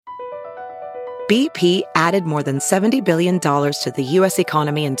BP added more than $70 billion to the U.S.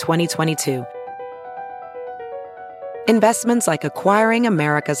 economy in 2022. Investments like acquiring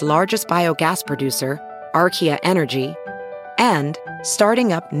America's largest biogas producer, Archaea Energy, and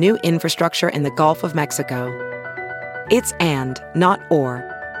starting up new infrastructure in the Gulf of Mexico. It's and, not or.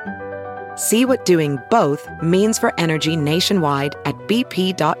 See what doing both means for energy nationwide at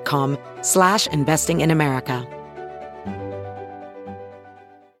bp.com/investing in America.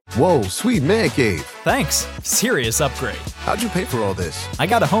 Whoa, sweet man cave. Thanks. Serious upgrade. How'd you pay for all this? I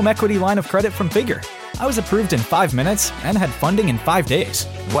got a home equity line of credit from Figure. I was approved in 5 minutes and had funding in 5 days.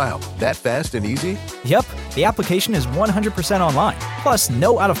 Wow, that fast and easy? Yep, the application is 100% online, plus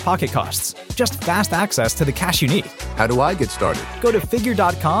no out-of-pocket costs. Just fast access to the cash you need. How do I get started? Go to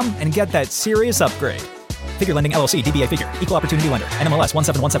figure.com and get that serious upgrade. Figure Lending LLC, DBA Figure, Equal Opportunity Lender, NMLS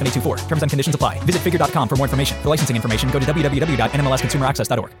 1717824. Terms and conditions apply. Visit figure.com for more information. For licensing information, go to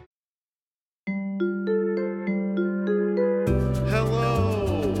www.nmlsconsumeraccess.org.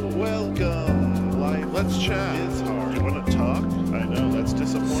 Hello, welcome. Let's chat. It's hard. You want to talk? I know, that's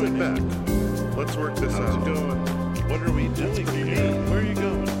disappointing. Sit back. Let's work this out. How's it going? What are we doing here? Where are you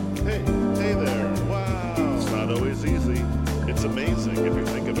going? Hey there. Wow. It's not always easy. It's amazing if you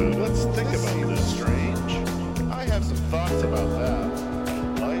think about it. Let's think about this. Strange. I have some thoughts about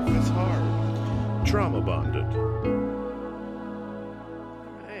that. Life is hard. Trauma bonded.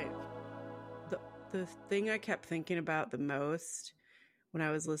 Right. The thing I kept thinking about the most when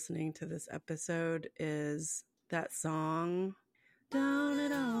I was listening to this episode is that song. Don't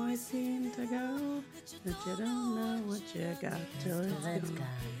it always seem to go that you don't know what you got till it's gone.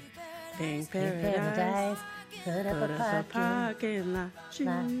 Pink paradise, put up a parking lot.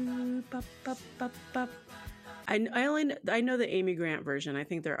 Shoo, pop, pop, pop, pop. I know the Amy Grant version. I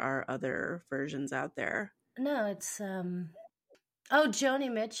think there are other versions out there. No, it's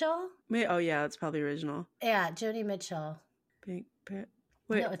Joni Mitchell. Oh yeah, it's probably original. Yeah, Joni Mitchell. Wait,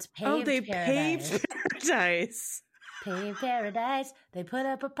 no, it's Paved they Paradise. paved Paradise. Paved Paradise. They put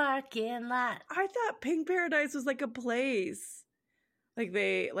up a parking lot. I thought Pink Paradise was like a place. Like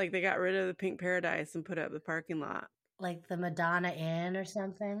they got rid of the Pink Paradise and put up the parking lot. Like the Madonna Inn or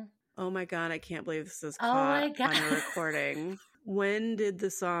something. Oh my God, I can't believe this is caught on a recording. When did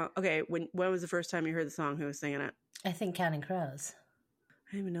the song... Okay, when was the first time you heard the song? Who was singing it? I think Counting Crows. I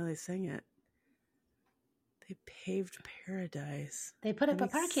didn't even know they sang it. They paved paradise. They put up a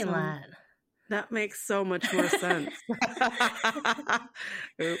parking lot. That makes so much more sense.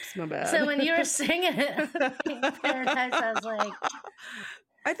 Oops, my bad. So when you were singing it, Pink Paradise, I was like...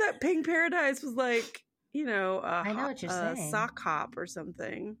 I thought Pink Paradise was like, I know what you're saying. A sock hop or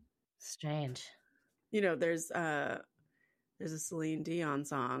something. Strange. There's a Celine Dion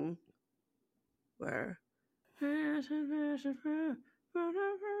song where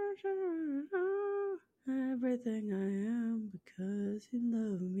everything I am because you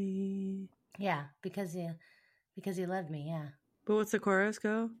love me. Yeah, because you love me, yeah. But what's the chorus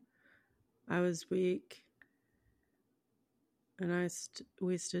go? I was weak and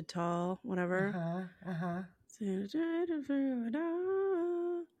we stood tall, whatever.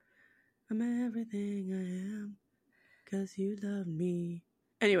 I'm everything I am because you love me.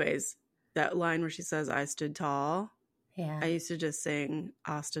 Anyways, that line where she says I stood tall. Yeah. I used to just sing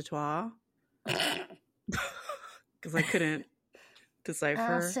Ostatois because I couldn't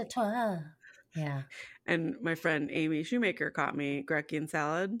decipher. Ostatois. Yeah. And my friend Amy Shoemaker caught me Greckian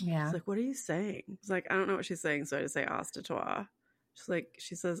salad. Yeah. She's like, what are you saying? I was like, I don't know what she's saying, so I just say Ostatois. She's like,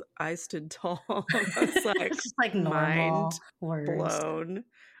 she says, I stood tall. I was like, just like normal words. Blown.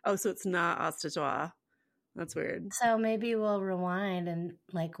 Oh, so it's not Ostatois. That's weird. So maybe we'll rewind and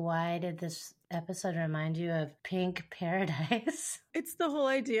why did this episode remind you of Pink Paradise? It's the whole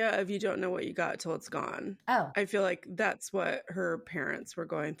idea of you don't know what you got till it's gone. Oh. I feel like that's what her parents were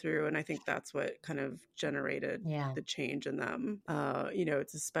going through. And I think that's what kind of generated the change in them.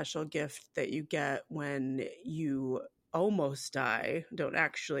 It's a special gift that you get when you almost die, don't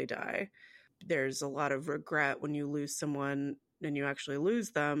actually die. There's a lot of regret when you lose someone and you actually lose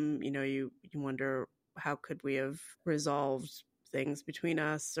them. You wonder, how could we have resolved things between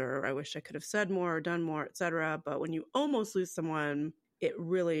us? Or I wish I could have said more or done more, etc. But when you almost lose someone, it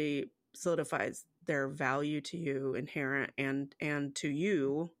really solidifies their value to you, inherent and to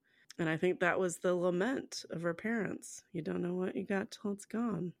you. And I think that was the lament of her parents. You don't know what you got till it's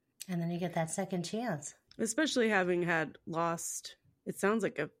gone. And then you get that second chance. Especially having had lost, it sounds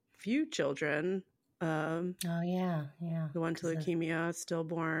like a few children. Oh, yeah. The one to leukemia,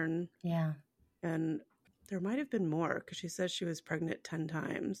 stillborn. Yeah. And there might have been more because she says she was pregnant 10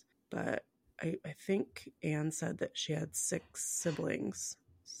 times. But I think Anne said that she had 6 siblings.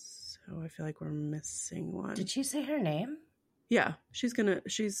 So So I feel like we're missing one. Did she say her name? Yeah, she's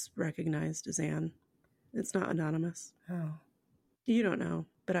recognized as Anne. It's not anonymous. Oh. You don't know,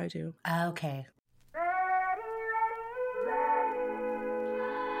 but I do. Okay.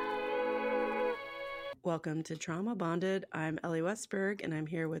 Welcome to Trauma Bonded. I'm Ellie Westberg, and I'm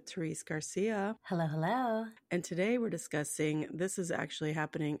here with Therese Garcia. Hello, hello. And today we're discussing, this is actually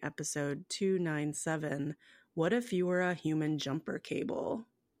happening, episode 297, What If You Were a Human Jumper Cable?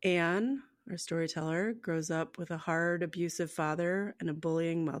 Anne, our storyteller, grows up with a hard, abusive father and a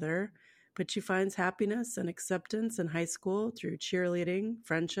bullying mother, but she finds happiness and acceptance in high school through cheerleading,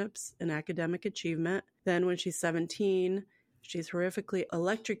 friendships, and academic achievement. Then when she's 17, she's horrifically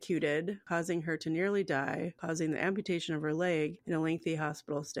electrocuted, causing her to nearly die, causing the amputation of her leg in a lengthy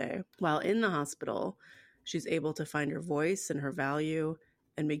hospital stay. While in the hospital, she's able to find her voice and her value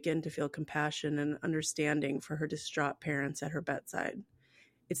and begin to feel compassion and understanding for her distraught parents at her bedside.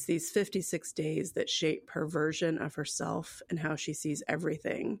 It's these 56 days that shape her version of herself and how she sees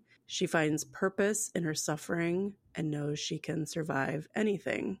everything. She finds purpose in her suffering and knows she can survive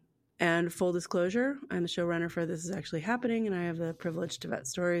anything. And full disclosure, I'm the showrunner for This Is Actually Happening, and I have the privilege to vet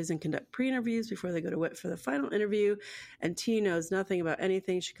stories and conduct pre-interviews before they go to WIT for the final interview. And T knows nothing about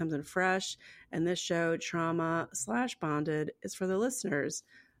anything. She comes in fresh. And this show, Trauma/Bonded, is for the listeners,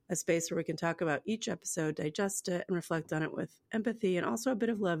 a space where we can talk about each episode, digest it, and reflect on it with empathy and also a bit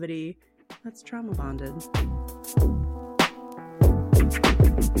of levity. That's Trauma Bonded.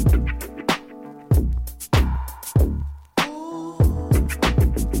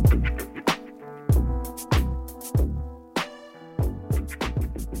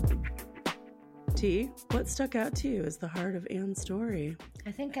 T, what stuck out to you as the heart of Anne's story?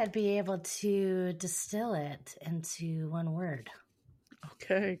 I think I'd be able to distill it into one word.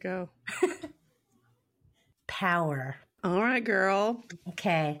 Okay, go. Power. All right, girl.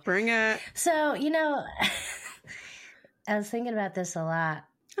 Okay. Bring it. So, I was thinking about this a lot.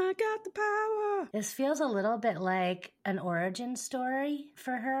 I got the power. This feels a little bit like an origin story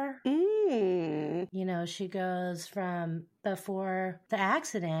for her. She goes from before the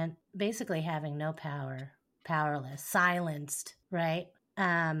accident, basically having no power, powerless, silenced, right?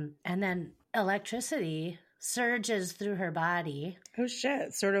 And then electricity surges through her body. Oh,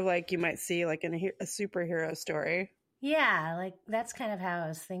 shit. Sort of like you might see like in a superhero story. Yeah, like that's kind of how I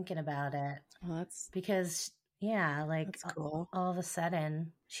was thinking about it. Well, that's... Because... yeah, like that's cool. All of a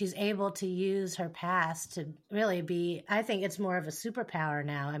sudden, she's able to use her past to really be, I think it's more of a superpower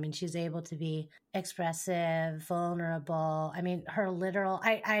now. I mean, she's able to be expressive, vulnerable. I mean, her literal,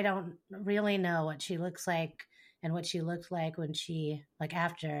 I don't really know what she looks like and what she looked like when she, like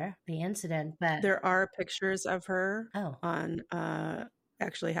after the incident, but. There are pictures of her on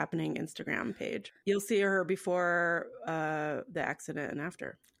Actually Happening Instagram page. You'll see her before the accident and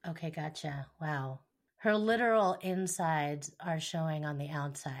after. Okay, gotcha. Wow. Her literal insides are showing on the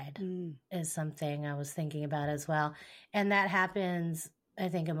outside is something I was thinking about as well. And that happens, I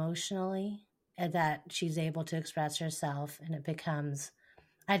think, emotionally, that she's able to express herself and it becomes,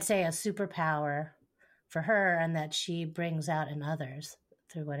 I'd say, a superpower for her and that she brings out in others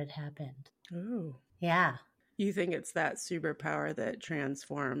through what had happened. Oh. Yeah. You think it's that superpower that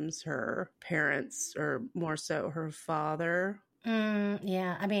transforms her parents or more so her father?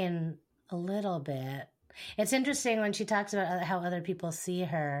 Yeah. I mean... a little bit. It's interesting when she talks about how other people see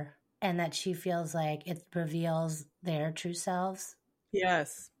her and that she feels like it reveals their true selves.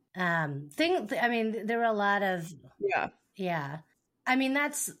 Yes. There were a lot of... yeah. Yeah. I mean,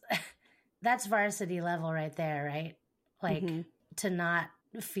 that's varsity level right there, right? Like to not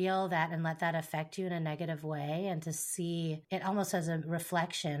feel that and let that affect you in a negative way and to see it almost as a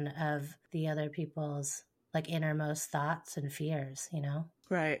reflection of the other people's like innermost thoughts and fears,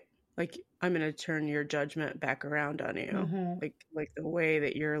 Right. Like, I'm going to turn your judgment back around on you. Like the way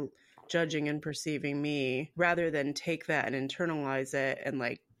that you're judging and perceiving me, rather than take that and internalize it and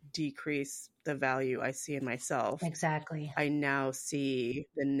like decrease the value I see in myself. Exactly. I now see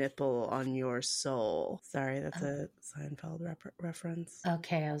the nipple on your soul. Sorry, that's a Seinfeld reference.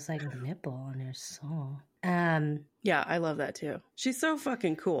 Okay, I was like, nipple on your soul. Yeah, I love that too. She's so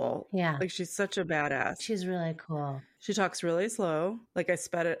fucking cool. Yeah. Like she's such a badass. She's really cool. She talks really slow. Like I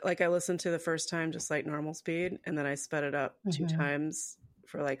sped it, like I listened to the first time just like normal speed and then I sped it up 2 times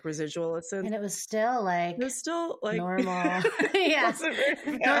for like residual listen. And it was still like normal. Yeah.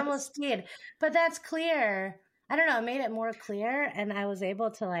 Normal speed. But that's clear. I don't know, it made it more clear and I was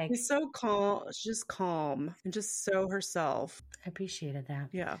able to like... She's so calm. She's just calm and just so herself. I appreciated that.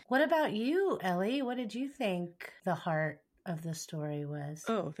 Yeah. What about you, Ellie? What did you think the heart of the story was.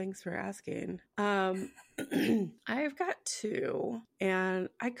 Oh, thanks for asking. I've got two, and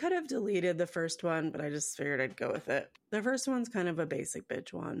I could have deleted the first one, but I just figured I'd go with it. The first one's kind of a basic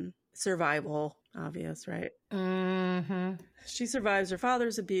bitch one. Survival, obvious, right? Mm-hmm. She survives her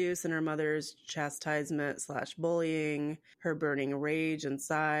father's abuse and her mother's chastisement/bullying, her burning rage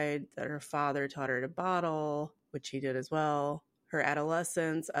inside that her father taught her to bottle, which he did as well. Her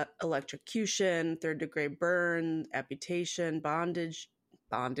adolescence, electrocution, third-degree burn, amputation, bandage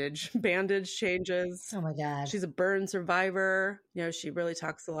changes. Oh my God. She's a burn survivor. You know, she really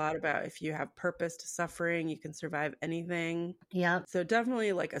talks a lot about if you have purpose to suffering, you can survive anything. Yep. So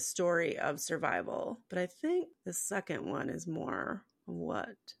definitely like a story of survival. But I think the second one is more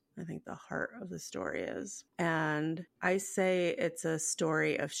what I think the heart of the story is. And I say it's a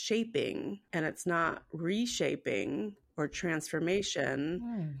story of shaping, and it's not reshaping or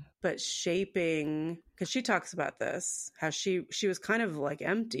transformation, but shaping, because she talks about this, how she was kind of like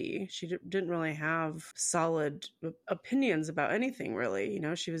empty. She didn't really have solid opinions about anything, really. You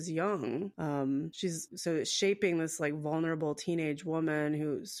know, she was young. So shaping this like vulnerable teenage woman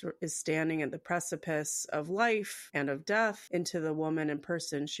who is standing at the precipice of life and of death into the woman and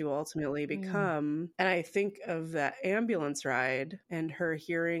person she will ultimately become. And I think of that ambulance ride and her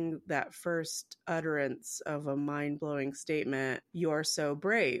hearing that first utterance of a mind-blowing statement, "You're so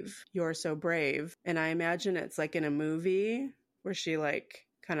brave. You're so brave." And I imagine it's like in a movie where she like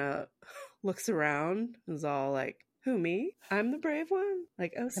kind of looks around and is all like, "Who, me? I'm the brave one?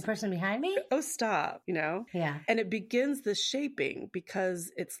 Like, oh, the person behind me? Oh, stop," you know? Yeah. And it begins the shaping,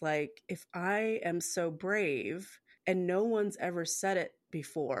 because it's like, if I am so brave and no one's ever said it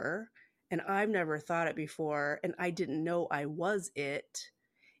before, and I've never thought it before, and I didn't know I was it,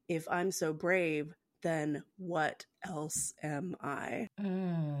 if I'm so brave, then what else am I?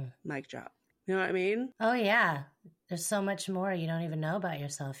 Mic drop. You know what I mean? Oh, yeah. There's so much more you don't even know about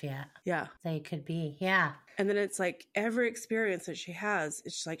yourself yet. Yeah. That you could be. Yeah. And then it's like every experience that she has,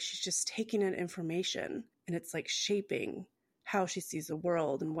 it's like she's just taking in information, and it's like shaping how she sees the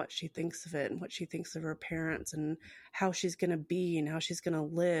world and what she thinks of it and what she thinks of her parents and how she's going to be and how she's going to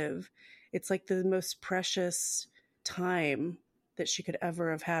live. It's like the most precious time that she could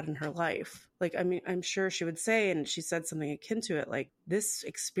ever have had in her life. Like, I mean, I'm sure she would say, and she said something akin to it, like, this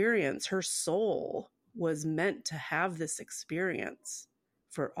experience, her soul was meant to have this experience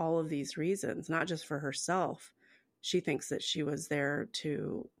for all of these reasons, not just for herself. She thinks that she was there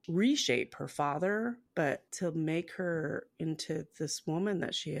to reshape her father, but to make her into this woman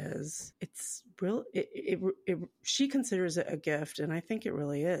that she is. It's real. She considers it a gift, and I think it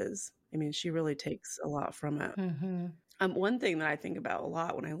really is. I mean, she really takes a lot from it. Mm-hmm. One thing that I think about a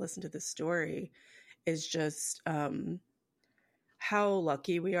lot when I listen to this story is just how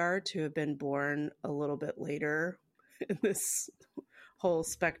lucky we are to have been born a little bit later in this whole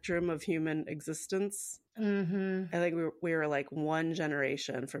spectrum of human existence. Mm-hmm. I think we were like one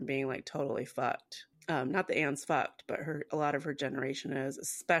generation from being like totally fucked. Not that Anne's fucked, but a lot of her generation is,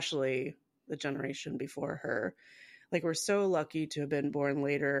 especially the generation before her. Like, we're so lucky to have been born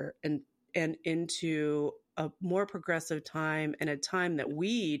later and into a more progressive time, and a time that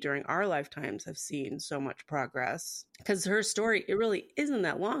we during our lifetimes have seen so much progress. Because her story, it really isn't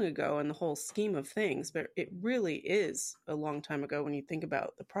that long ago in the whole scheme of things, but it really is a long time ago when you think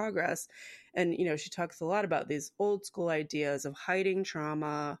about the progress. And, you know, she talks a lot about these old school ideas of hiding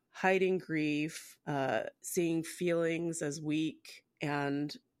trauma, hiding grief, seeing feelings as weak,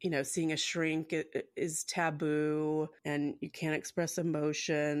 and, you know, seeing a shrink is taboo, and you can't express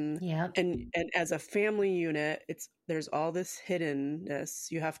emotion. Yeah. And as a family unit, there's all this hiddenness.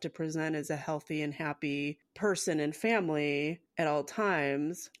 You have to present as a healthy and happy person and family at all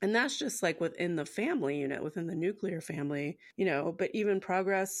times. And that's just like within the family unit, within the nuclear family, you know, but even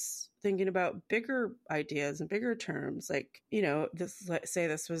progress, thinking about bigger ideas and bigger terms, like, you know,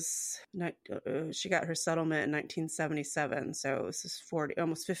 she got her settlement in 1977. So this is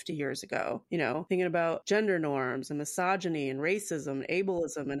almost 50 years ago, you know, thinking about gender norms and misogyny and racism, and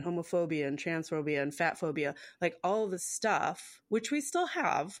ableism and homophobia and transphobia and fat phobia, like all this stuff, which we still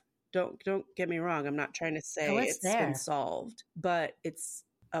have. Don't get me wrong. I'm not trying to say it's been solved, but it's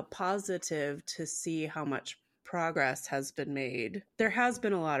a positive to see how much progress has been made. There has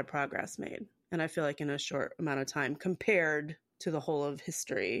been a lot of progress made, and I feel like in a short amount of time compared to the whole of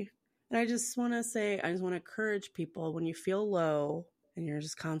history. And I just want to encourage people, when you feel low and you're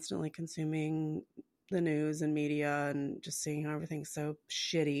just constantly consuming the news and media and just seeing how everything's so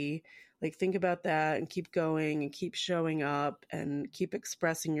shitty, like, think about that and keep going and keep showing up and keep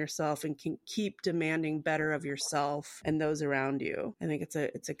expressing yourself and keep demanding better of yourself and those around you. I think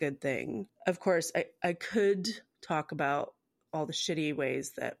it's a good thing. Of course, I could talk about all the shitty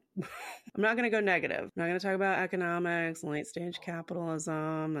ways that I'm not going to go negative. I'm not going to talk about economics and late stage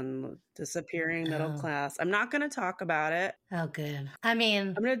capitalism and disappearing middle class. I'm not going to talk about it. Oh, good. I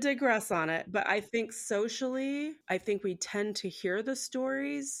mean, I'm going to digress on it. But I think socially, I think we tend to hear the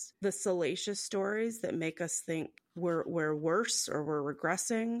stories, the salacious stories that make us think we're worse or we're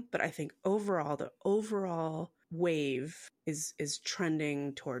regressing. But I think overall, the overall wave is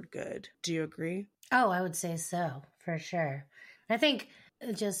trending toward good. Do you agree? Oh, I would say so, for sure. I think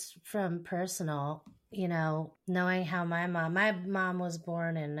just from personal, knowing how my mom was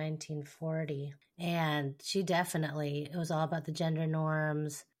born in 1940, and she definitely, it was all about the gender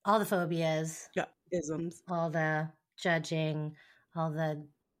norms, all the phobias, isms, all the judging from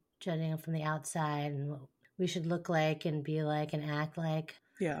the outside and what we should look like and be like and act like.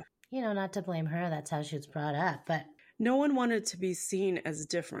 Yeah. Not to blame her. That's how she was brought up, but no one wanted to be seen as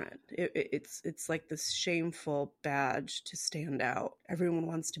different. It's like this shameful badge to stand out. Everyone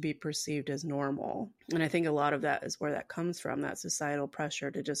wants to be perceived as normal. And I think a lot of that is where that comes from, that societal pressure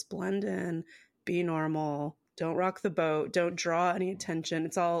to just blend in, be normal, don't rock the boat, don't draw any attention.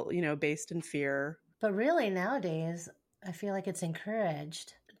 It's all, based in fear. But really nowadays, I feel like it's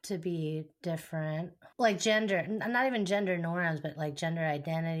encouraged to be different, like gender, not even gender norms, but like gender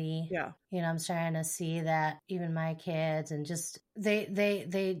identity. Yeah. I'm starting to see that even my kids, and just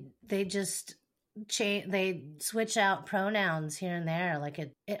they just change, they switch out pronouns here and there. Like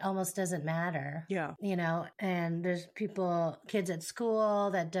it almost doesn't matter. Yeah. And there's kids at school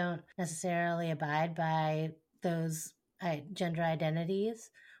that don't necessarily abide by those gender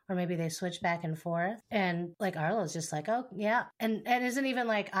identities. Or maybe they switch back and forth. And like Arlo's just like, oh, yeah. And it isn't even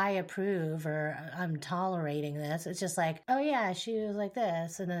like I approve or I'm tolerating this. It's just like, oh, yeah, she was like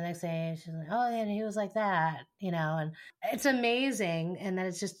this. And then the next day she's like, oh, yeah, and he was like that, and it's amazing. And that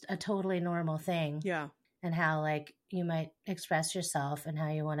it's just a totally normal thing. Yeah. And how like you might express yourself and how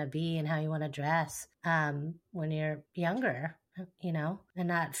you want to be and how you want to dress when you're younger, and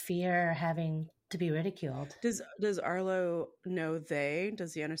not fear having to be ridiculed. Does Arlo know they?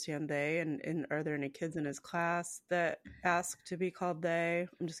 Does he understand they? And are there any kids in his class that ask to be called they?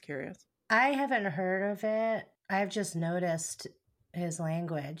 I'm just curious. I haven't heard of it. I've just noticed his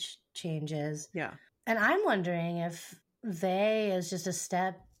language changes. Yeah. And I'm wondering if they is just a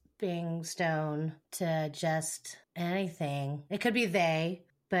stepping stone to just anything. It could be they,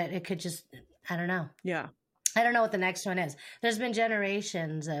 but it could just, I don't know. Yeah. I don't know what the next one is. There's been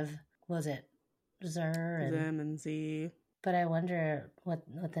generations of, was it Zer and Them and Z. But I wonder what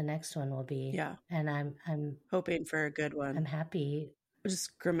the next one will be. Yeah. And I'm hoping for a good one. I'm happy.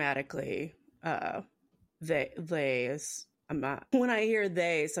 Just grammatically, they is, I'm not, when I hear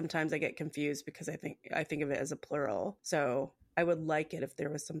they, sometimes I get confused because I think of it as a plural. So I would like it if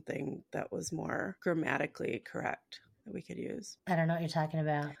there was something that was more grammatically correct that we could use. I don't know what you're talking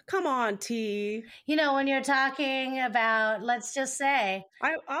about. Come on, T. When you're talking about, let's just say,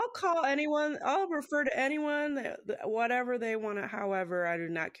 I'll call anyone, I'll refer to anyone, whatever they want to, however, I do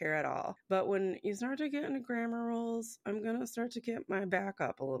not care at all. But when you start to get into grammar rules, I'm going to start to get my back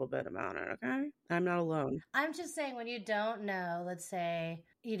up a little bit about it, okay? I'm not alone. I'm just saying, when you don't know, let's say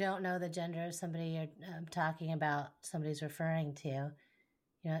you don't know the gender of somebody you're talking about, somebody's referring to,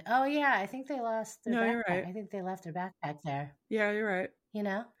 you're like, oh, yeah, I think they lost their backpack. You're right. I think they left their backpack there. Yeah, you're right.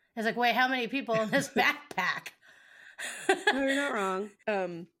 It's like, wait, how many people in this backpack? No, you're not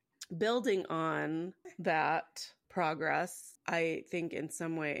wrong. Building on that progress, I think in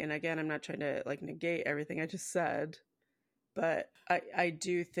some way, and again, I'm not trying to like negate everything I just said, but I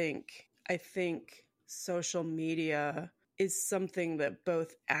think social media is something that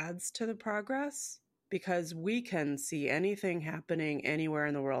both adds to the progress, because we can see anything happening anywhere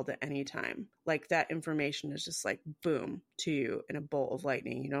in the world at any time. Like that information is just like boom to you in a bolt of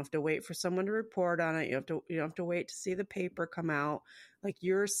lightning. You don't have to wait for someone to report on it. You don't have to wait to see the paper come out. Like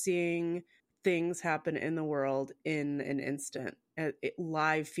you're seeing things happen in the world in an instant.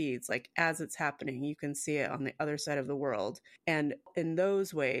 Live feeds, like as it's happening, you can see it on the other side of the world. And in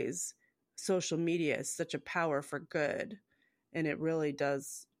those ways, social media is such a power for good, and it really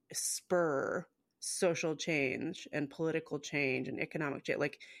does spur social change and political change and economic change.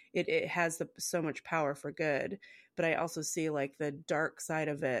 Like it has so much power for good. But I also see like the dark side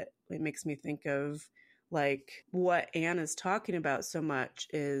of it. It makes me think of like what Anne is talking about so much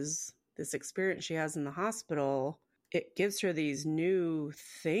is this experience she has in the hospital. It gives her these new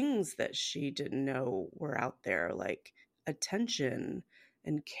things that she didn't know were out there, like attention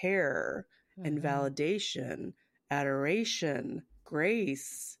and care and validation, adoration,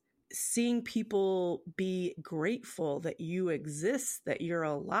 grace, seeing people be grateful that you exist, that you're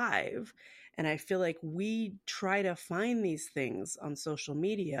alive. And I feel like we try to find these things on social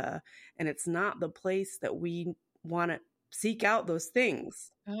media, and it's not the place that we want to seek out those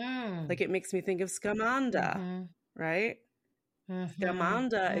things. Like, it makes me think of Scamanda, right?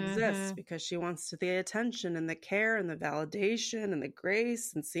 Scamanda exists because she wants the attention and the care and the validation and the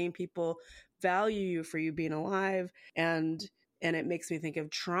grace and seeing people value you for you being alive. And it makes me think of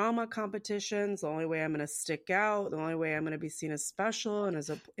trauma competitions. The only way I'm going to stick out, the only way I'm going to be seen as special and as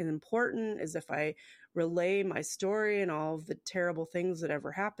important is if I relay my story and all of the terrible things that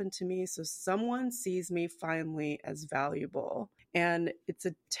ever happened to me. So someone sees me finally as valuable. And it's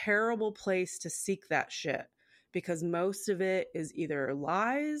a terrible place to seek that shit, because most of it is either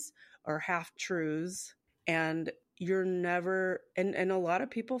lies or half-truths, and you're never, and a lot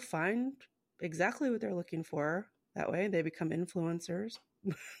of people find exactly what they're looking for that way. They become influencers.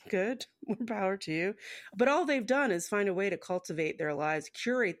 Good, more power to you. But all they've done is find a way to cultivate their lives,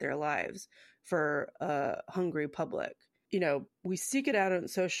 curate their lives for a hungry public. You know, we seek it out on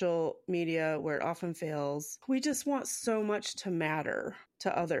social media where it often fails. We just want so much to matter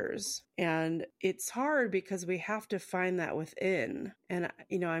to others. And it's hard because we have to find that within. And,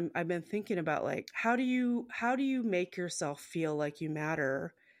 you know, I've been thinking about, like, how do you make yourself feel like you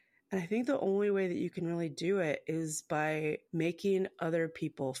matter? And I think the only way that you can really do it is by making other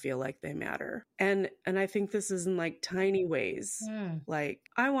people feel like they matter. And I think this is in like tiny ways. Like,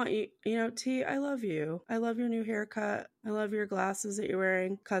 I want you, you know, T, I love you. I love your new haircut. I love your glasses that you're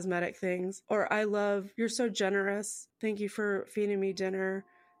wearing, cosmetic things. Or I love, you're so generous. Thank you for feeding me dinner.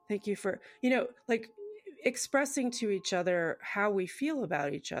 Thank you for, you know, like expressing to each other how we feel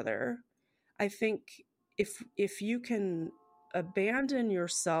about each other. I think if you can abandon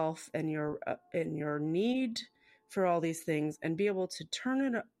yourself and your need for all these things and be able to turn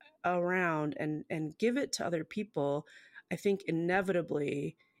it around and give it to other people, I think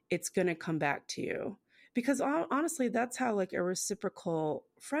inevitably it's going to come back to you. Because honestly, that's how like a reciprocal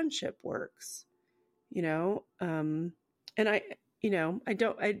friendship works, you know? And I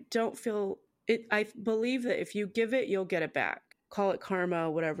don't feel it. I believe that if you give it, you'll get it back. Call it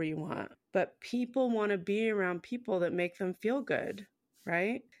karma, whatever you want. But people want to be around people that make them feel good,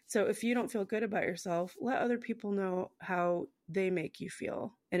 right? So if you don't feel good about yourself, let other people know how they make you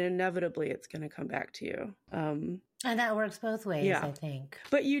feel. And inevitably, it's going to come back to you. And that works both ways, I think.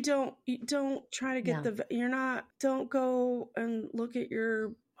 But you don't try to get don't go and look at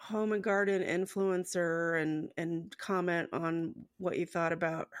your home and garden influencer and comment on what you thought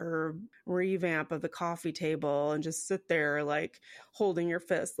about her revamp of the coffee table and just sit there like holding your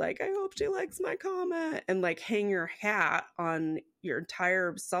fist like, I hope she likes my comment, and like hang your hat on your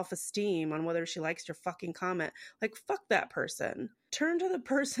entire self-esteem on whether she likes your fucking comment. Like, fuck that person. Turn to the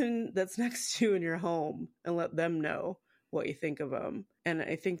person that's next to you in your home and let them know what you think of them. And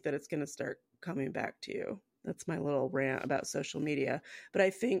I think that it's going to start coming back to you. That's my little rant about social media. But I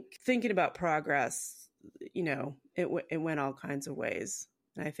think thinking about progress, you know, it went all kinds of ways.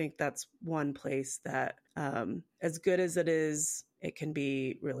 And I think that's one place that, as good as it is, it can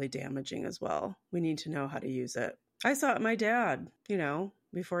be really damaging as well. We need to know how to use it. I saw it my dad, you know,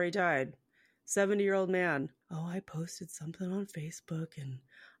 before he died, 70-year-old man. Oh, I posted something on Facebook and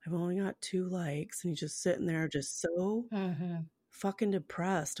I've only got 2 likes. And he's just sitting there just so fucking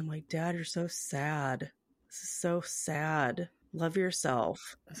depressed. I'm like, Dad, you're so sad. This is so sad. Love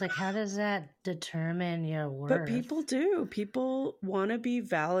yourself. It's like, how does that determine your worth? But people do. People want to be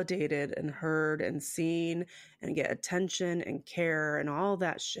validated and heard and seen and get attention and care and all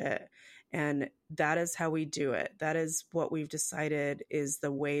that shit. And that is how we do it. That is what we've decided is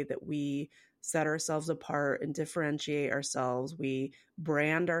the way that we set ourselves apart and differentiate ourselves. We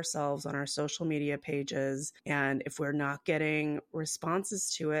brand ourselves on our social media pages. And if we're not getting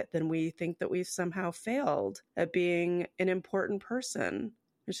responses to it, then we think that we've somehow failed at being an important person.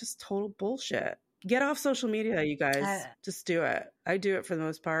 It's just total bullshit. Get off social media, you guys. Just do it. I do it for the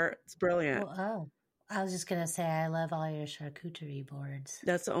most part. It's brilliant. I was just going to say, I love all your charcuterie boards.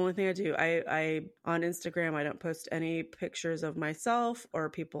 That's the only thing I do. I on Instagram, I don't post any pictures of myself or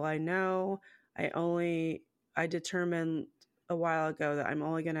people I know. I determined a while ago that I'm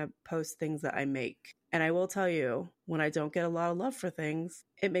only going to post things that I make. And I will tell you, when I don't get a lot of love for things,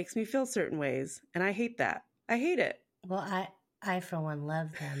 it makes me feel certain ways. And I hate that. I hate it. Well, I for one,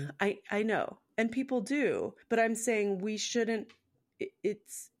 love them. I know. And people do. But I'm saying we shouldn't.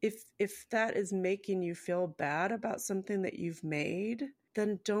 It's if that is making you feel bad about something that you've made,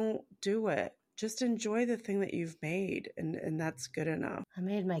 then don't do it. Just enjoy the thing that you've made, and that's good enough. I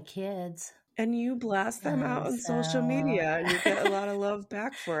made my kids. And you blast them out on social media, and you get a lot of love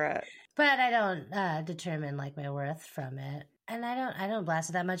back for it. But I don't determine like my worth from it. And I don't blast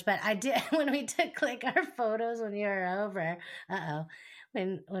it that much, but I did when we took like our photos when you were over.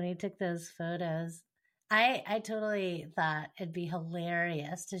 When we took those photos, I totally thought it'd be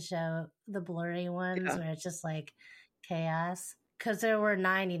hilarious to show the blurry ones where it's just like chaos, because there were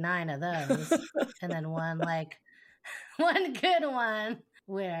 99 of those, and then one good one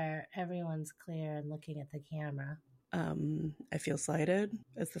where everyone's clear and looking at the camera. I feel slighted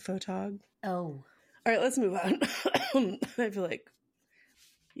as the photog. Oh. All right, let's move on. I feel like,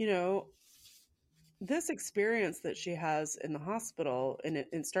 this experience that she has in the hospital, and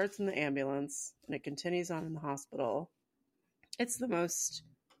it starts in the ambulance and it continues on in the hospital. It's the most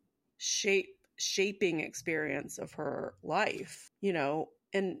shaping experience of her life,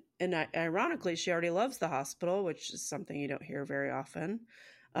 and ironically, she already loves the hospital, which is something you don't hear very often.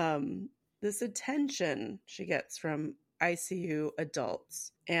 This attention she gets from ICU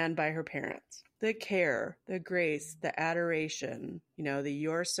adults and by her parents, the care, the grace, the adoration, the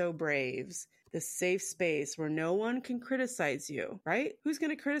 "you're so braves," the safe space where no one can criticize you, right? Who's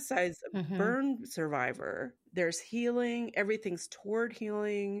going to criticize a burn survivor? There's healing. Everything's toward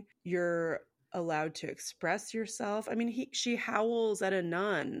healing. You're allowed to express yourself. I mean, she howls at a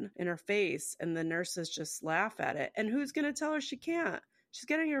nun in her face and the nurses just laugh at it. And who's going to tell her she can't? She's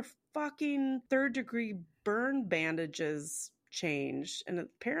getting her fucking 3rd-degree burn bandages changed, and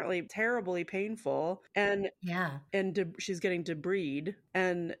apparently terribly painful. And she's getting debrided.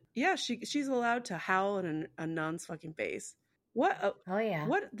 And she's allowed to howl in a nun's fucking face. I love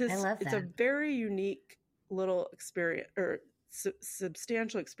that. It's a very unique little experience, or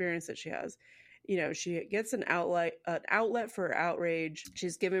substantial experience that she has. She gets an outlet for her outrage.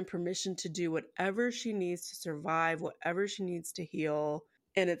 She's given permission to do whatever she needs to survive, whatever she needs to heal.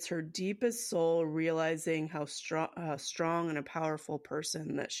 And it's her deepest soul realizing how strong and a powerful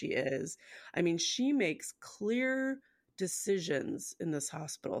person that she is. I mean, she makes clear decisions in this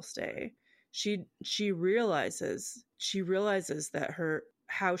hospital stay. She realizes that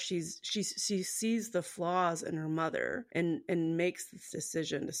she sees the flaws in her mother and makes this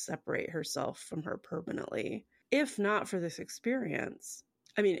decision to separate herself from her permanently. If not for this experience,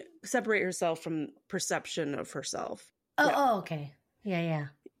 I mean, separate herself from perception of herself. Oh, okay. Yeah.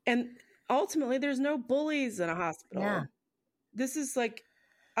 And ultimately, there's no bullies in a hospital. Yeah. This is like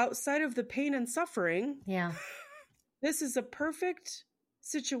outside of the pain and suffering. Yeah. This is a perfect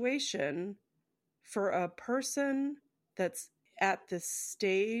situation for a person that's at the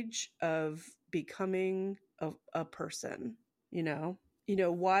stage of becoming a person.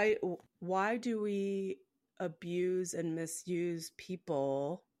 Why do we abuse and misuse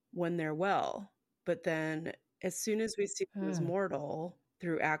people when they're well, but then as soon as we see them as mortal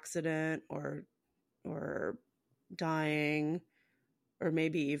through accident or dying, or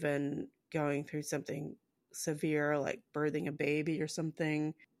maybe even going through something severe like birthing a baby or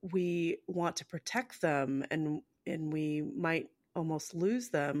something, we want to protect them and we might almost lose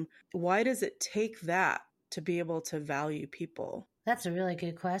them. Why does it take that to be able to value people? That's a really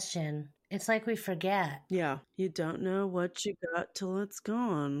good question. It's like we forget. Yeah. You don't know what you got till it's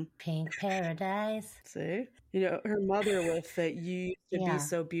gone. Pink paradise. See? Her mother with that "you used to be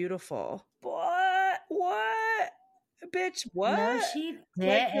so beautiful." What? Bitch, what? No, she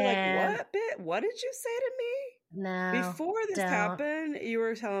didn't. Like, what, bitch? What did you say to me? No. Before this happened, you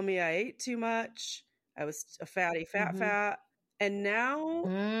were telling me I ate too much. I was a fatty, fat. And now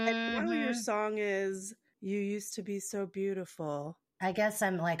your song is "you used to be so beautiful." I guess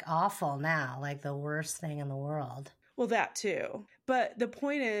I'm like awful now, like the worst thing in the world. Well, that too. But the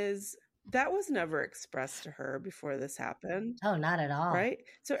point is, that was never expressed to her before this happened. Oh, not at all. Right?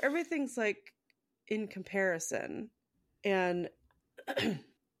 So everything's like in comparison. And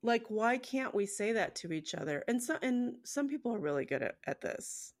like, why can't we say that to each other? And some people are really good at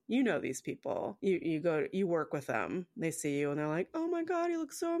this. These people. You work with them. They see you and they're like, "Oh my God, you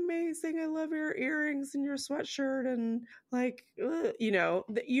look so amazing. I love your earrings and your sweatshirt." And like,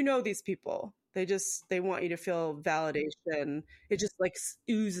 these people. They want you to feel validation. It just like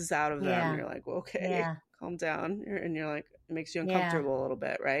oozes out of them. Yeah. You're like, well, okay, calm down. And you're like, it makes you uncomfortable a little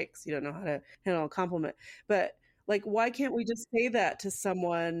bit, right? Because you don't know how to handle a compliment. But like, why can't we just say that to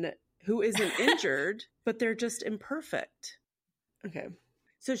someone who isn't injured, but they're just imperfect? Okay.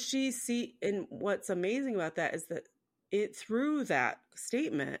 So and what's amazing about that is that through that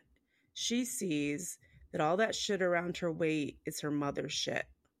statement, she sees that all that shit around her weight is her mother's shit.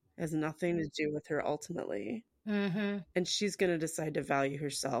 It has nothing to do with her ultimately. Mm-hmm. And she's going to decide to value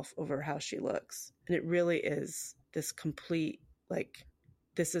herself over how she looks. And it really is this complete, like,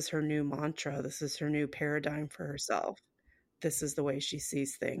 this is her new mantra. This is her new paradigm for herself. this is the way she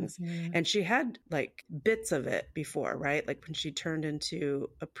sees things. And she had like bits of it before, right? Like when she turned into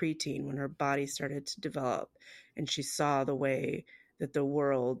a preteen, when her body started to develop and she saw the way that the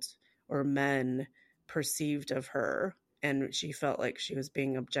world or men perceived of her, and she felt like she was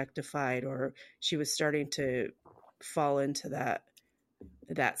being objectified, or she was starting to fall into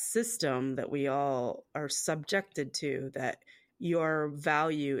that system that we all are subjected to, that your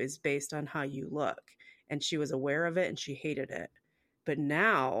value is based on how you look. And she was aware of it and she hated it. But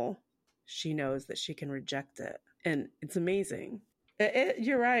now she knows that she can reject it. And it's amazing.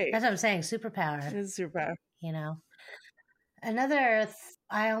 You're right. That's what I'm saying. Superpower. It is superpower. You know, another,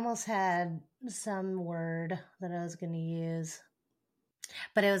 I almost had some word that I was going to use,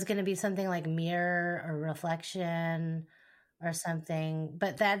 but it was going to be something like mirror or reflection or something.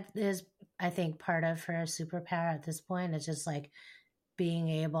 But that is, I think, part of her superpower at this point. It's just like being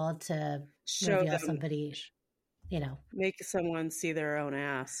able to reveal somebody, you know, make someone see their own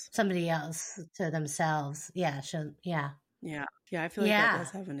ass, somebody else to themselves. Yeah. Yeah. I feel like that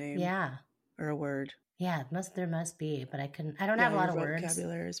does have a name. Yeah. Or a word. Yeah. There must be, but I don't have a lot of words.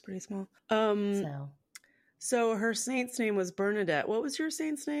 Vocabulary is pretty small. So her saint's name was Bernadette. What was your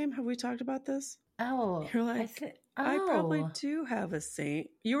saint's name? Have we talked about this? Oh, you're like, I probably do have a saint.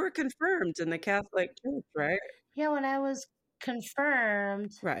 You were confirmed in the Catholic Church, right? Yeah, when I was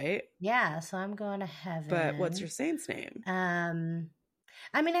confirmed. Right. Yeah, so I'm going to heaven. But what's your saint's name?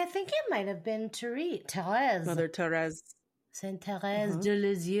 I mean, I think it might have been Therese. Mother Therese. Saint Therese de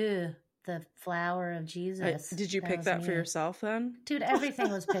Lisieux, the flower of Jesus. Did you pick that for yourself then? Dude,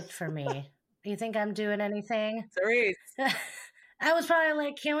 everything was picked for me. You think I'm doing anything? Therese. I was probably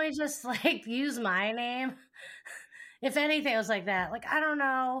like, can we just like use my name? If anything, it was like that. Like, I don't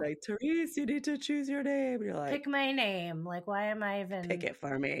know. Like, Therese, you need to choose your name. You're like, pick my name. Like, why am I even... Pick it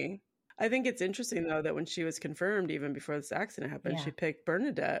for me. I think it's interesting, though, that when she was confirmed, even before this accident happened, she picked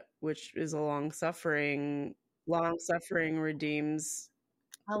Bernadette, which is a long-suffering redeems...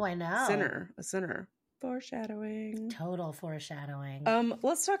 Oh, I know. A sinner. Foreshadowing. Total foreshadowing.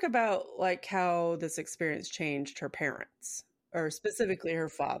 Let's talk about, like, how this experience changed her parents. Or specifically her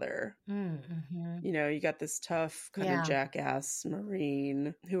father. Mm-hmm. You know, you got this tough kind of jackass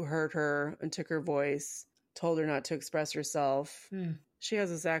Marine who hurt her and took her voice, told her not to express herself. She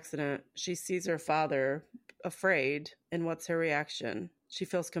has this accident. She sees her father afraid. And what's her reaction? She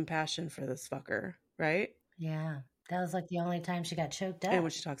feels compassion for this fucker, right? Yeah. That was like the only time she got choked up. And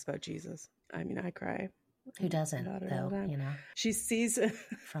when she talks about Jesus, I mean, I cry. Who doesn't, though, you know? She sees...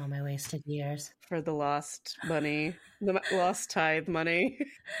 For all my wasted years. For the lost money, the lost tithe money,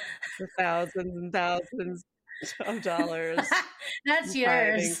 for thousands and thousands of dollars. That's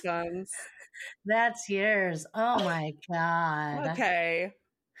yours. Funds. That's yours. Oh, my God. Okay.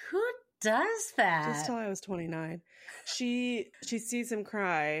 Who does that? Just till I was 29. She sees him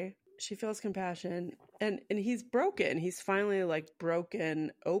cry. She feels compassion. And he's broken. He's finally like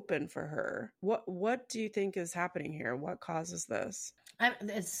broken open for her. What do you think is happening here? What causes this?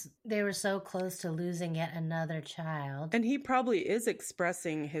 They were so close to losing yet another child. And he probably is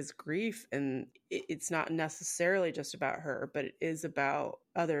expressing his grief, and it's not necessarily just about her, but it is about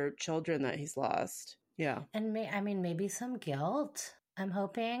other children that he's lost. Yeah. And maybe some guilt. I'm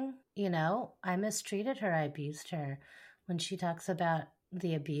hoping, you know, I mistreated her. I abused her. When she talks about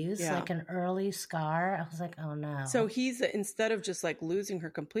the abuse, like an early scar, I was like, oh no. So he's, instead of just like losing her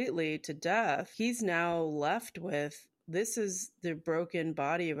completely to death, he's now left with, this is the broken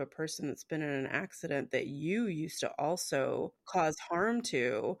body of a person that's been in an accident that you used to also cause harm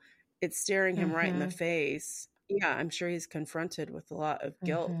to. It's staring him right in the face. Yeah, I'm sure he's confronted with a lot of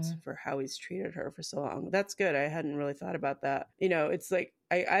guilt for how he's treated her for so long. That's good. I hadn't really thought about that. You know, it's like,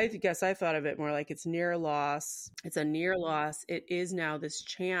 I guess I thought of it more like it's near loss. It's a near loss. It is now this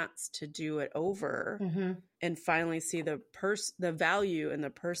chance to do it over and finally see the value in the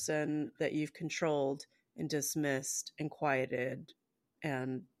person that you've controlled and dismissed and quieted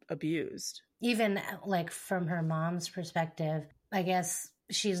and abused. Even like from her mom's perspective, I guess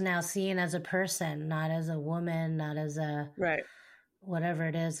she's now seen as a person, not as a woman, not as a whatever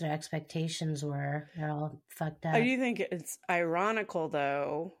it is their expectations were. They're all fucked up. I do think it's ironical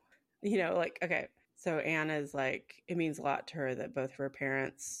though, you know, like, okay, so Anna's like, it means a lot to her that both of her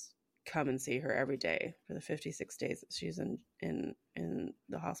parents come and see her every day for the 56 days that she's in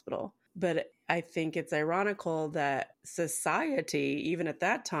the hospital. But I think it's ironical that society, even at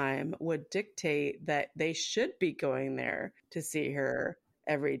that time, would dictate that they should be going there to see her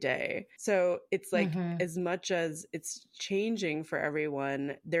every day. So it's like, as much as it's changing for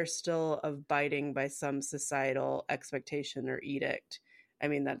everyone, they're still abiding by some societal expectation or edict. I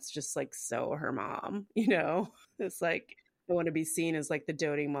mean, that's just like so her mom, you know? It's like, I want to be seen as like the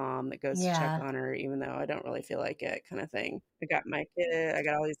doting mom that goes to check on her, even though I don't really feel like it, kind of thing. I got my kid. I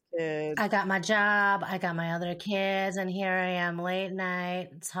got all these kids. I got my job. I got my other kids. And here I am late night.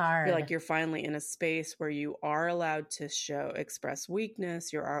 It's hard. I feel like you're finally in a space where you are allowed to express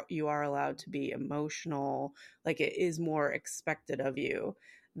weakness. You are allowed to be emotional. Like it is more expected of you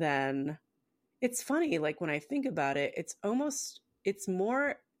than... It's funny. Like when I think about it, it's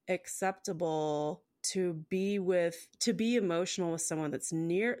more acceptable to be emotional with someone that's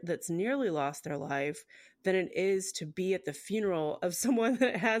nearly lost their life than it is to be at the funeral of someone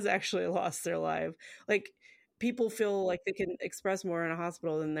that has actually lost their life. Like people feel like they can express more in a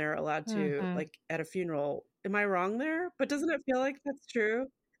hospital than they're allowed to like at a funeral. Am I wrong there? But doesn't it feel like that's true?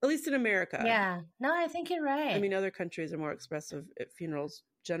 At least in America. Yeah. No, I think you're right. I mean, other countries are more expressive at funerals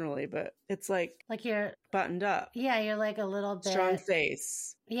generally, but it's like you're buttoned up. Yeah, you're like a little bit strong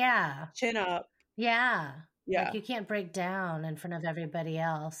face. Yeah. Chin up. Yeah. Yeah. Like you can't break down in front of everybody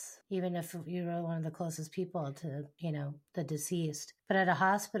else, even if you're one of the closest people to, the deceased. But at a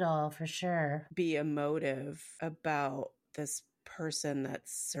hospital, for sure. Be emotive about this person that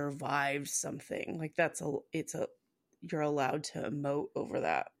survived something. Like you're allowed to emote over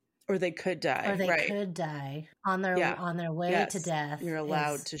that. Or they could die. Or they could die on their way to death. You're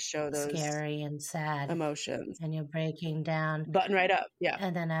allowed to show those scary and sad emotions. And you're breaking down. Button right up. Yeah.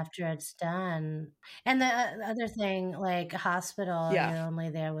 And then after it's done. And the other thing, like hospital, you're only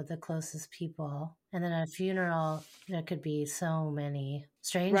there with the closest people. And then at a funeral, there could be so many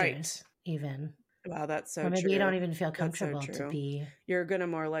strangers even. Wow, that's so true. Or maybe true. You don't even feel comfortable to be. You're going to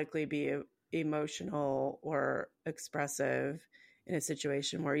more likely be emotional or expressive in a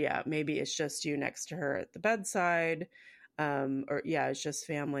situation where, maybe it's just you next to her at the bedside, it's just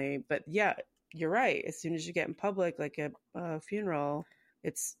family. But you're right. As soon as you get in public, like a funeral,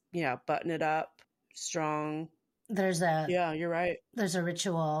 it's, button it up, strong. You're right. There's a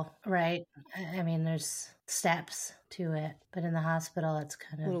ritual, right? I mean, there's steps to it, but in the hospital, it's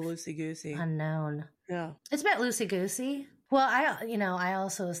kind of a little loosey-goosey, unknown. Yeah. It's a bit loosey-goosey. Well, I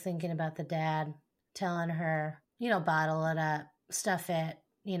also was thinking about the dad telling her, bottle it up, stuff it,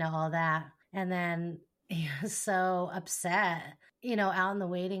 all that. And then he was so upset, out in the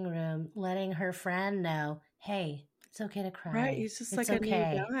waiting room, letting her friend know, hey, it's okay to cry. Right. He's just it's like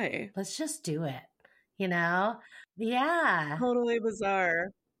okay. A new guy. Let's just do it. Yeah. Totally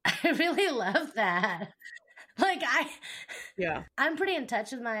bizarre. I really love that. I'm pretty in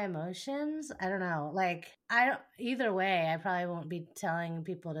touch with my emotions. I don't know. Either way, I probably won't be telling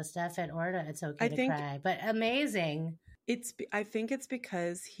people to stuff it or it's okay to cry. But amazing. I think it's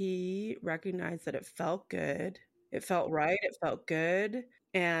because he recognized that it felt good. It felt right. It felt good.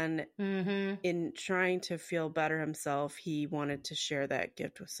 And in trying to feel better himself, he wanted to share that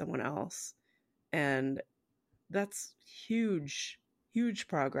gift with someone else. And that's huge, huge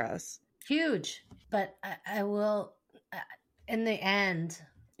progress. Huge. But I will, in the end,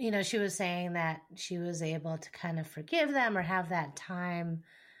 she was saying that she was able to kind of forgive them or have that time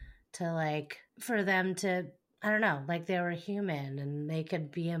to for them to, I don't know, they were human and they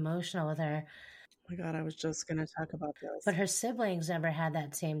could be emotional with her. Oh my God, I was just going to talk about this. But her siblings never had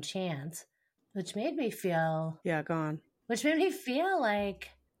that same chance, which made me feel... Yeah, gone. Which made me feel like,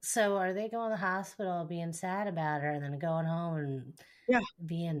 so are they going to the hospital being sad about her and then going home and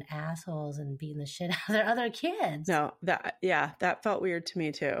being assholes and beating the shit out of their other kids? No, that felt weird to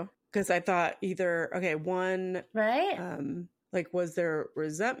me too. Because I thought one... Right? Was there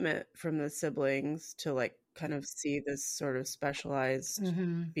resentment from the siblings to kind of see this sort of specialized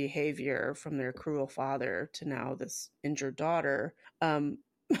behavior from their cruel father to now this injured daughter?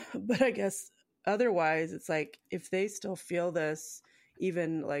 But I guess otherwise it's if they still feel this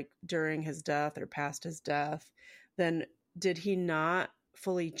even during his death or past his death, then did he not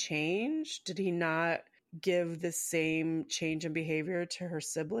fully change? Did he not give the same change in behavior to her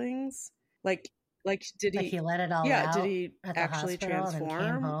siblings? Did he let it all out? Did he actually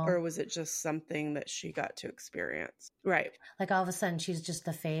transform, or was it just something that she got to experience? Right. All of a sudden she's just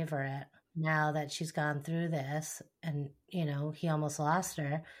the favorite now that she's gone through this and, he almost lost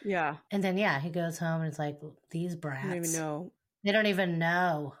her. Yeah. And then, he goes home and it's these brats. I don't even know. They don't even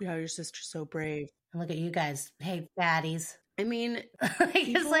know. Yeah, your sister's so brave. And look at you guys. Hey, fatties. I mean,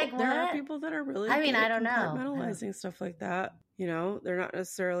 what? There are people that are really good at I don't know. Compartmentalizing stuff like that. They're not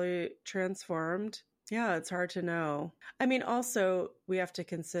necessarily transformed. Yeah, it's hard to know. I mean, also, we have to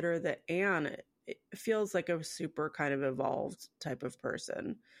consider that Anne feels like a super kind of evolved type of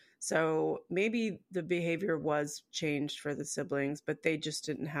person. So maybe the behavior was changed for the siblings, but they just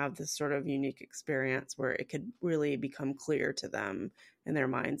didn't have this sort of unique experience where it could really become clear to them in their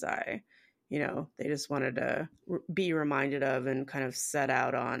mind's eye. you know, they just wanted to be reminded of and kind of set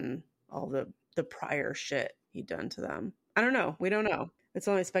out on all the prior shit he'd done to them. I don't know. We don't know. It's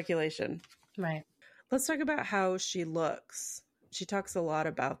only speculation. Right. Let's talk about how she looks. She talks a lot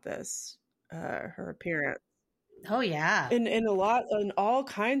about this, her appearance. Oh yeah. In all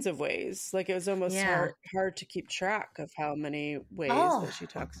kinds of ways. Like it was almost hard to keep track of how many ways that she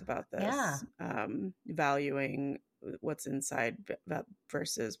talks about this. Yeah. Valuing what's inside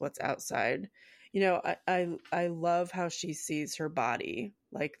versus what's outside. You know, I love how she sees her body,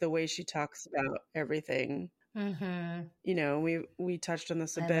 like the way she talks about everything. Mm-hmm. You know, we touched on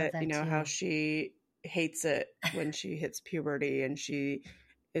this a bit, you know, how she hates it when she hits puberty and she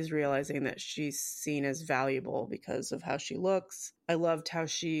is realizing that she's seen as valuable because of how she looks. I loved how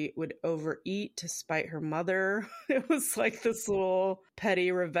she would overeat to spite her mother. It was like this little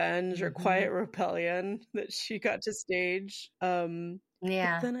petty revenge or quiet rebellion that she got to stage.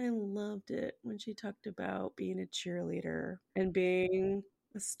 Yeah. But then I loved it when she talked about being a cheerleader and being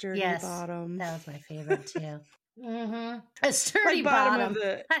a sturdy bottom. That was my favorite too. Mm-hmm. A sturdy like bottom.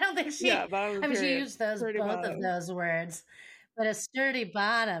 I don't think she. Yeah, bottom. I mean, she used both of those words. But a sturdy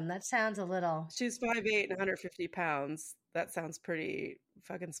bottom, that sounds a little... She's 5'8" and 150 pounds. That sounds pretty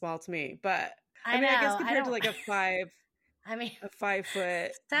fucking small to me. But, I guess compared to like a 5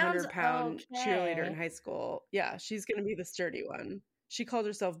 foot, 100 pound cheerleader in high school, yeah, she's going to be the sturdy one. She called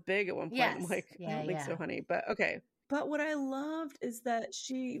herself big at one point. Yes. I'm like, I don't think so, honey. But okay. But what I loved is that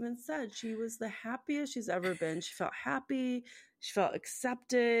she even said she was the happiest she's ever been. She felt happy. She felt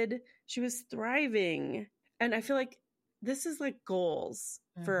accepted. She was thriving. And I feel like this is like goals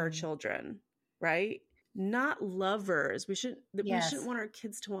for our children, right? Not lovers. We shouldn't want our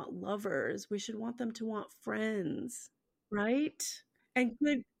kids to want lovers. We should want them to want friends, right? And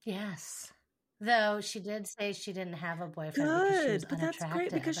good. Yes. Though she did say she didn't have a boyfriend because she was unattractive. That's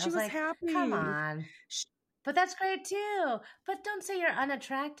great because she was happy. Come on. But that's great too. But don't say you're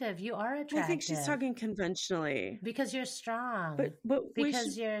unattractive. You are attractive. I think she's talking conventionally. Because you're strong. But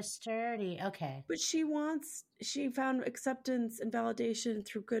because you're sturdy. Okay. But she found acceptance and validation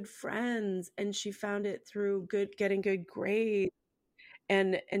through good friends, and she found it through getting good grades.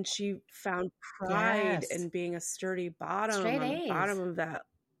 And she found pride in being a sturdy bottom on the bottom of that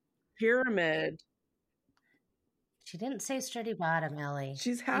pyramid. She didn't say sturdy bottom, Ellie.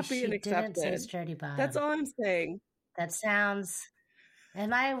 She's happy and accepted. She didn't say sturdy bottom. That's all I'm saying. That sounds...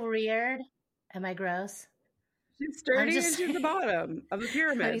 Am I weird? Am I gross? She's sturdy and she's the bottom of the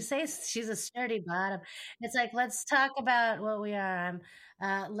pyramid. When you say she's a sturdy bottom, it's like, let's talk about what we are.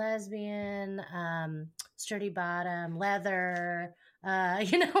 I'm lesbian, sturdy bottom, leather,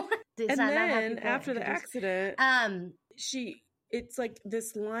 you know. And then after the accident, it's like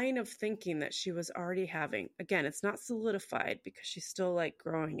this line of thinking that she was already having. Again, it's not solidified because she's still like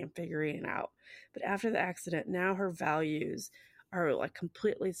growing and figuring it out. But after the accident, now her values are like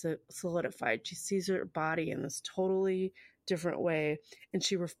completely solidified. She sees her body in this totally different way, and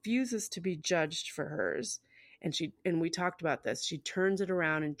she refuses to be judged for hers. And we talked about this. She turns it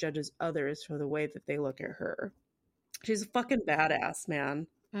around and judges others for the way that they look at her. She's a fucking badass, man.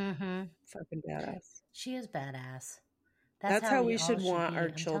 Mm-hmm. Fucking badass. She is badass. That's how we should want our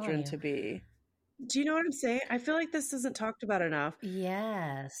children to be. Do you know what I'm saying? I feel like this isn't talked about enough.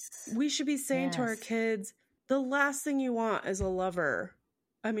 Yes. We should be saying to our kids, the last thing you want is a lover.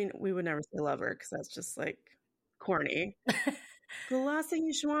 I mean, we would never say lover because that's just like corny. The last thing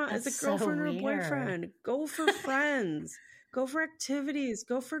you should want is a girlfriend or a boyfriend. Go for friends. Go for activities.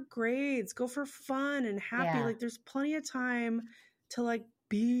 Go for grades. Go for fun and happy. Yeah. Like there's plenty of time to like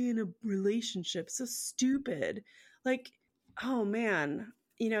be in a relationship. So stupid. Like, oh man,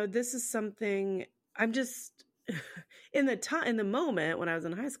 you know, this is something I'm just in the moment when I was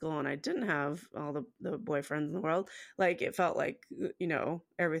in high school and I didn't have all the boyfriends in the world, like it felt like, you know,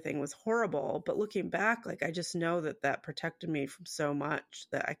 everything was horrible. But looking back, like I just know that protected me from so much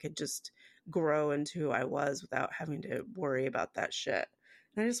that I could just grow into who I was without having to worry about that shit.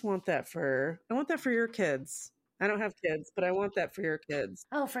 And I just want that for your kids. I don't have kids, but I want that for your kids.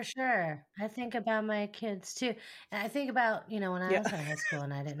 Oh, for sure. I think about my kids too. And I think about, you know, when I was in high school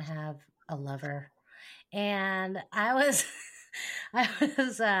and I didn't have a lover. And I was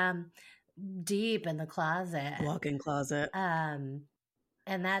deep in the closet. Walk-in closet. And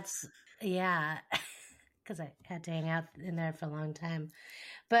that's, because I had to hang out in there for a long time.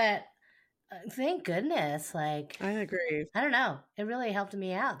 But thank goodness, like... I agree. I don't know. It really helped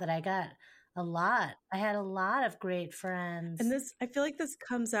me out that I got I had a lot of great friends. And I feel like this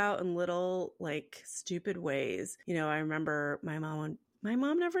comes out in little, like, stupid ways. You know, I remember my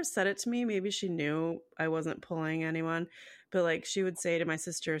mom never said it to me. Maybe she knew I wasn't pulling anyone. But like she would say to my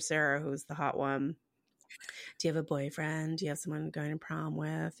sister, Sarah, who's the hot one, do you have a boyfriend? Do you have someone going to prom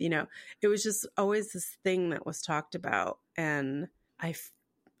with? You know, it was just always this thing that was talked about. And I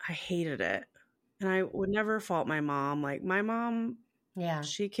hated it. And I would never fault my mom. Like my mom,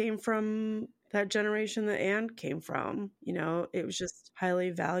 she came from that generation that Anne came from. You know, it was just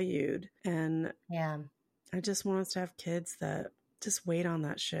highly valued. And I just want us to have kids that just wait on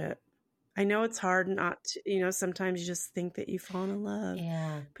that shit. I know it's hard not to, you know, sometimes you just think that you've fallen in love.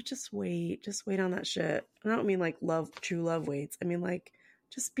 Yeah. But just wait on that shit. I don't mean like true love waits. I mean like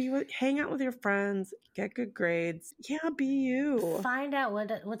just hang out with your friends, get good grades. Yeah, be you. Find out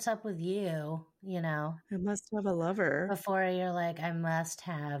what's up with you, you know. I must have a lover. Before you're like, I must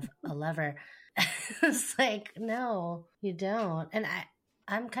have a lover. It's like, no, you don't. And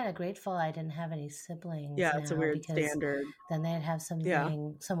I'm kind of grateful I didn't have any siblings. Yeah, it's a weird standard. Then they'd have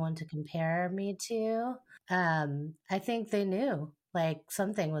someone to compare me to. I think they knew like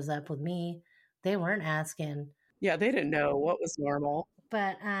something was up with me. They weren't asking. Yeah, they didn't know what was normal.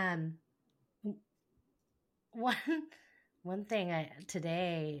 But one thing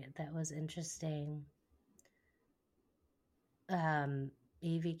today that was interesting.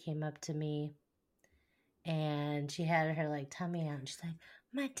 Evie came up to me and she had her like tummy out and she's like,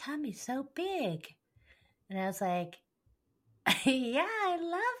 my tummy's so big. And I was like, yeah, I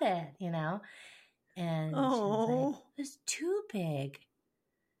love it, you know? And she was like, it's too big.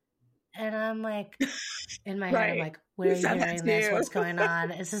 And I'm like, in my head, I'm like, where are you hearing this? What's going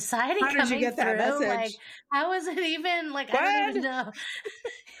on? Is society coming through? How did you get that message? Like, how is it even, like, I don't even know.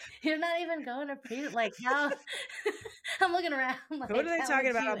 You're not even going to like, how? I'm looking around. Like, what are they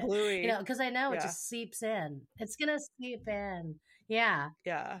talking about, Bluey? You know, because I know it just seeps in. It's going to seep in. Yeah.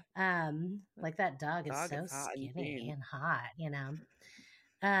 Yeah. Like that dog is so skinny and hot, you know.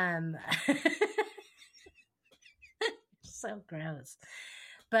 So gross.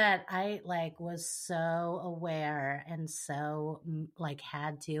 But I like was so aware and so like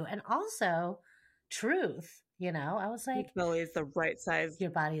had to, and also truth, you know, I was like, belly is the right size.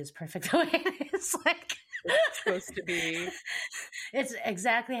 Your body is perfect the way it is. Like it's supposed to be. It's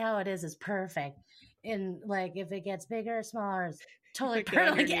exactly how it is. It's perfect. And like, if it gets bigger or smaller, it's totally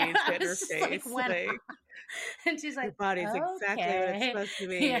perfect. Get her face. Like, and she's like, your body's exactly what it's supposed to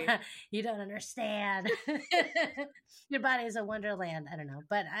be. Yeah, you don't understand. Your body is a wonderland. I don't know,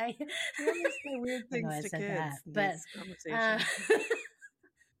 but I weird things to kids. That, but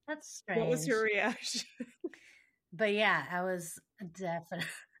that's strange. What was your reaction? But yeah, I was definitely.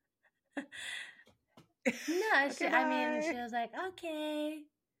 No, she was like, okay.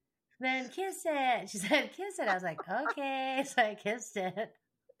 Then kiss it. She said, kiss it. I was like, okay. So I kissed it.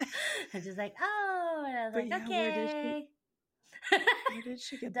 And she's like, oh. And I was like, okay. Where did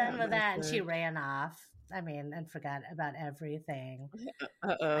she get done with that? And she ran off. I mean, and forgot about everything.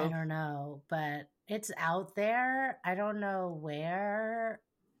 Uh-oh. I don't know. But it's out there. I don't know where.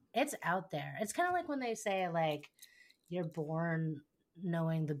 It's out there. It's kind of like when they say, like, you're born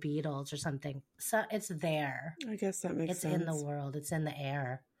knowing the Beatles or something. So it's there. I guess that makes sense. It's in the world. It's in the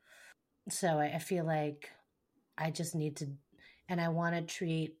air. So I feel like I just need to, and I want to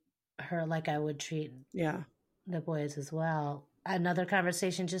treat her like I would treat the boys as well. Another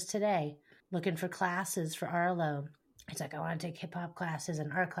conversation just today, looking for classes for Arlo. He's like, I want to take hip hop classes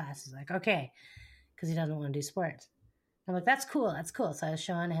and art classes. Like, okay, because he doesn't want to do sports. I'm like, that's cool. That's cool. So I was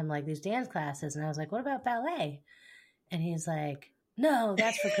showing him like these dance classes, and I was like, what about ballet? And he's like, no,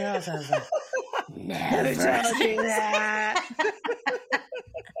 that's for girls. I was like, never do that.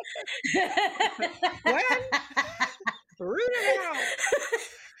 When? Root it out.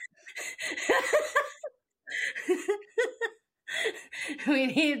 We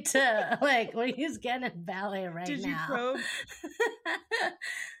need to, like, he's getting ballet right now. Did you probe?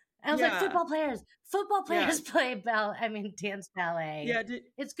 I was like, football players play dance ballet. Yeah,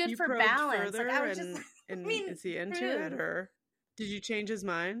 it's good for balance. Like, I was is he into it, or did you change his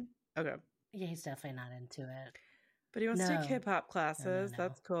mind? Okay. Yeah, he's definitely not into it. But he wants to take hip hop classes. No.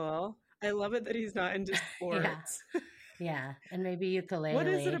 That's cool. I love it that he's not into sports. Yeah, and maybe ukulele. What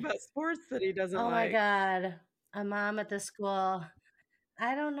is it about sports that he doesn't like? Oh my God. A mom at the school.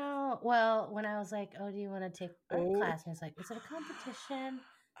 I don't know. Well, when I was like, oh, do you want to take art class? And he's like, is it a competition?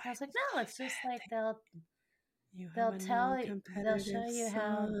 I was like, no, it's just like they'll show you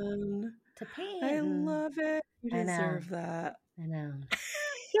how to paint. I love it. You deserve that. I know.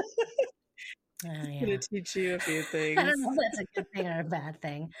 I'm going to teach you a few things. I don't know if that's a good thing or a bad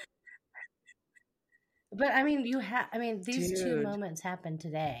thing. But I mean, these two moments happened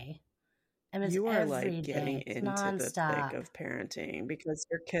today. And it's you are every like getting day. into nonstop. the thick of parenting because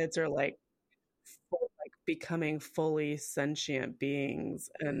your kids are like becoming fully sentient beings,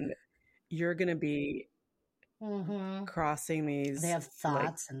 and you're going to be crossing these, they have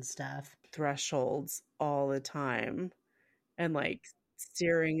thoughts and stuff, thresholds all the time, and like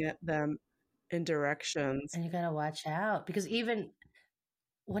steering at them in directions. And you got to watch out, because even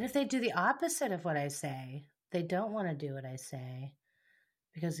what if they do the opposite of what I say? They don't want to do what I say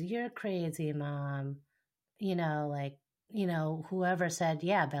because you're crazy, Mom. Like, whoever said,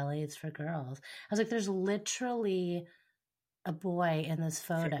 yeah, ballet is for girls. I was like, there's literally a boy in this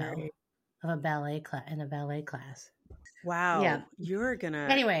photo of a ballet class in a ballet class. Wow. Yeah. You're gonna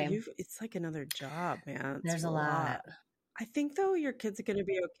anyway. It's like another job, man. There's a lot. I think though your kids are gonna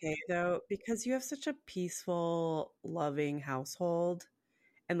be okay though, because you have such a peaceful, loving household.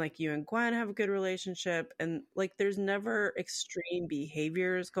 And like you and Gwen have a good relationship, and like there's never extreme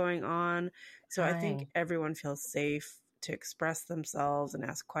behaviors going on. So I think everyone feels safe to express themselves and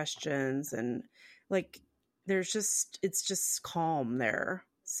ask questions, and like it's just calm there.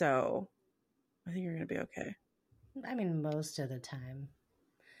 So I think you're going to be okay. I mean, most of the time.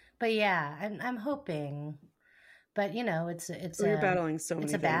 But yeah, I'm hoping. But you're battling so many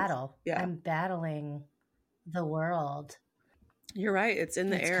things. It's a battle. Yeah. I'm battling the world. You're right. It's in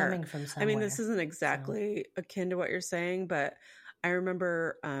the air. Coming from somewhere. I mean, this isn't exactly akin to what you're saying, but I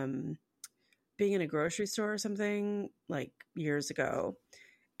remember being in a grocery store or something like years ago,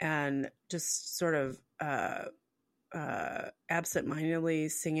 and just sort of absentmindedly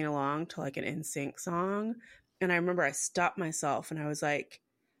singing along to like an NSYNC song. And I remember I stopped myself and I was like,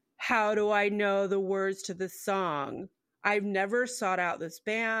 how do I know the words to this song? I've never sought out this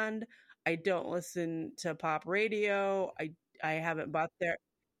band. I don't listen to pop radio. I haven't bought their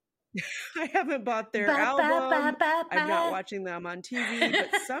album. I'm not watching them on TV, but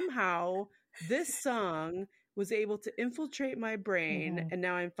somehow this song was able to infiltrate my brain, and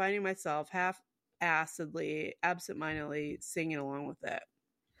now I'm finding myself half-assedly, absentmindedly singing along with it.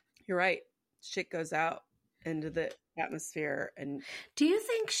 You're right. Shit goes out into the atmosphere. And do you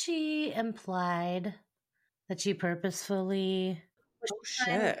think she implied that she purposefully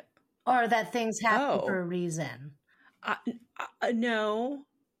shit, or that things happen for a reason? No.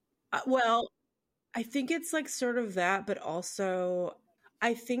 Well, I think it's like sort of that, but also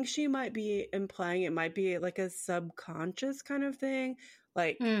I think she might be implying it might be like a subconscious kind of thing.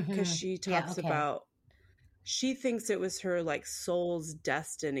 Like, because she talks about, she thinks it was her like soul's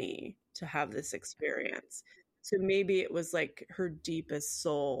destiny to have this experience. So maybe it was like her deepest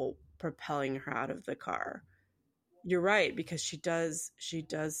soul propelling her out of the car. You're right, because she does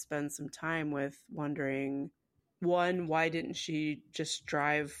spend some time with wondering, one, why didn't she just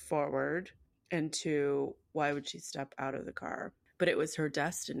drive forward? And two, why would she step out of the car? But it was her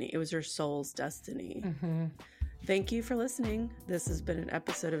destiny. It was her soul's destiny. Thank you for listening. This has been an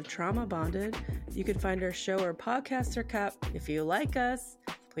episode of Trauma Bonded. You can find our show where podcasts are kept. If you like us,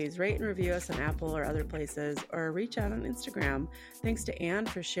 please rate and review us on Apple or other places, or reach out on Instagram. Thanks to Anne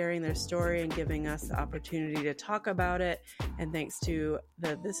for sharing their story and giving us the opportunity to talk about it. And thanks to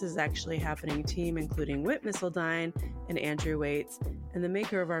the This Is Actually Happening team, including Whit Missildine and Andrew Waits, and the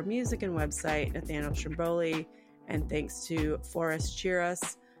maker of our music and website, Nathaniel Stromboli. And thanks to Forrest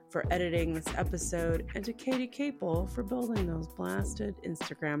Cheerus for editing this episode, and to Katie Capel for building those blasted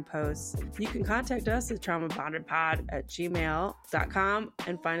Instagram posts. You can contact us at traumabondedpod@gmail.com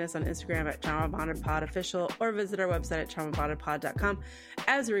and find us on Instagram at traumabondedpodofficial, or visit our website at traumabondedpod.com.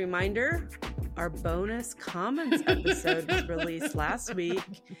 As a reminder, our bonus comments episode was released last week.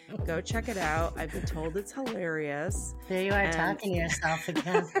 Go check it out. I've been told it's hilarious. There you are, talking to yourself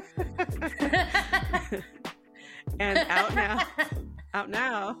again. And out now.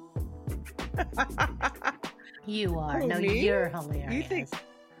 You are. Oh, no, me? You're hilarious.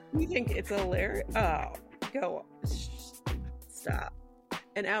 You think it's hilarious? Oh, go on. Stop.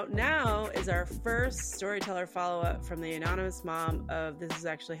 And out now is our first storyteller follow-up from the anonymous mom of This Is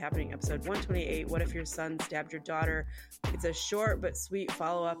Actually Happening, episode 128, What If Your Son Stabbed Your Daughter? It's a short but sweet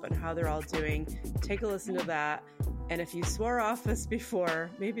follow-up on how they're all doing. Take a listen to that. And if you swore off us before,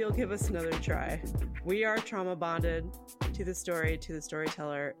 maybe you'll give us another try. We are trauma bonded to the story, to the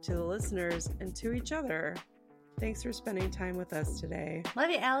storyteller, to the listeners, and to each other. Thanks for spending time with us today. Love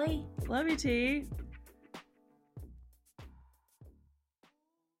you, Allie. Love you, T.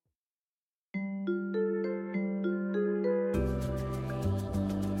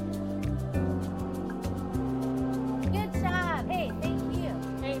 Good job. Hey, thank you.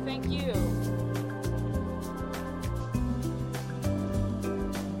 Hey, thank you.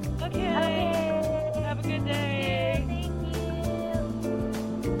 Okay. Have a good day. Thank you.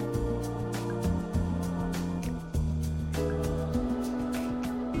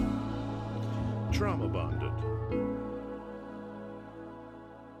 trauma bonded.